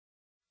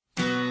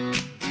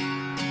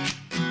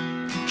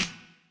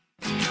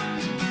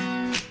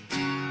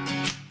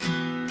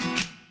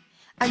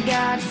I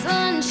got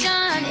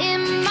sunshine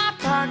in my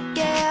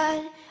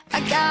pocket. I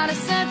got a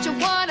such a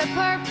what a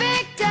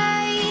perfect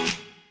day.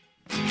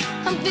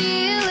 I'm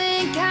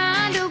feeling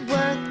kinda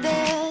worth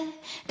it.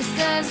 It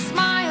says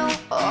smile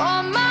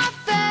on my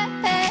face.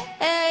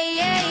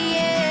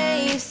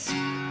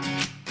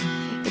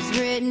 It's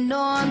written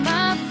on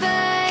my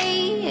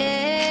face.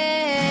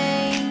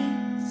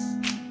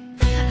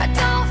 I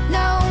don't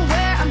know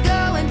where I'm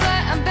going,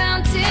 but I'm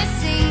bound to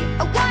see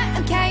what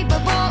I'm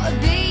capable of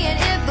being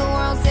if the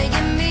world's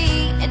taking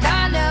me. And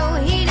I know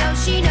he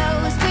knows, she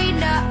knows, we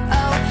know.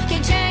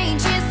 Can't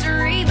change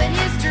history, but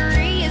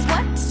history is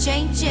what's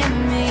changing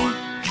me.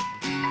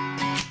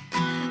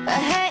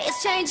 Hey, it's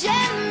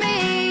changing me.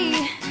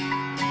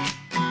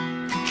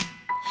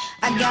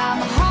 I got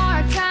my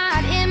heart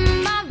tied in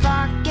my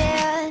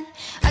pocket.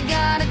 I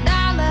got $1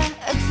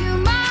 to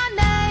my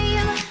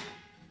name.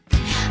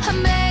 I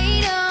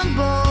made them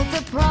both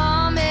a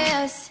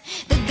promise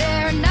that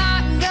they're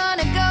not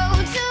gonna go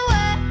to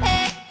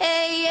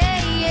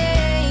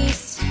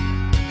waste.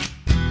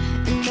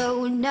 No,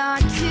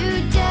 not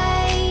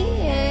today.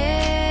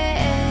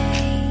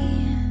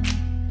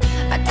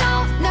 I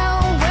don't know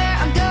where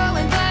I'm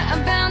going, but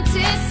I'm bound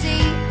to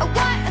see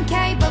what I'm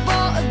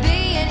capable of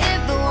being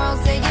if the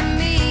world's taking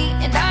me.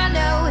 And I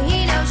know he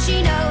knows, she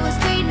knows,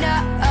 we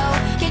know.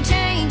 Can't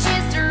change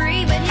history,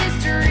 but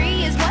history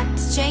is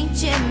what's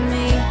changing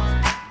me.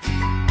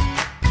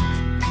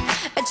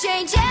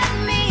 Changing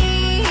me.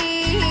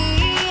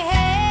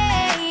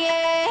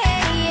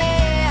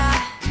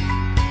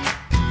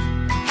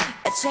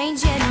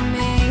 Changing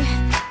me.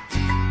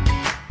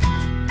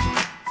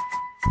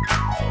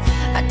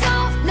 I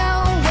don't know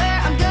where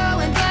I'm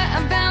going, but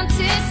I'm bound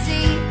to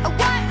see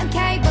what I'm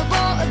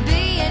capable of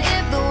being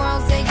if the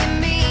world's taking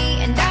me.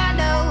 And I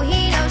know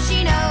he knows, she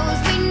knows,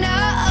 we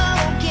know.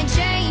 Can't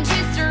change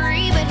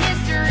history, but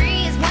history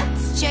is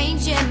what's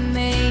changing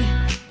me.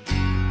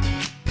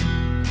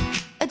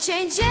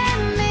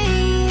 Changing me.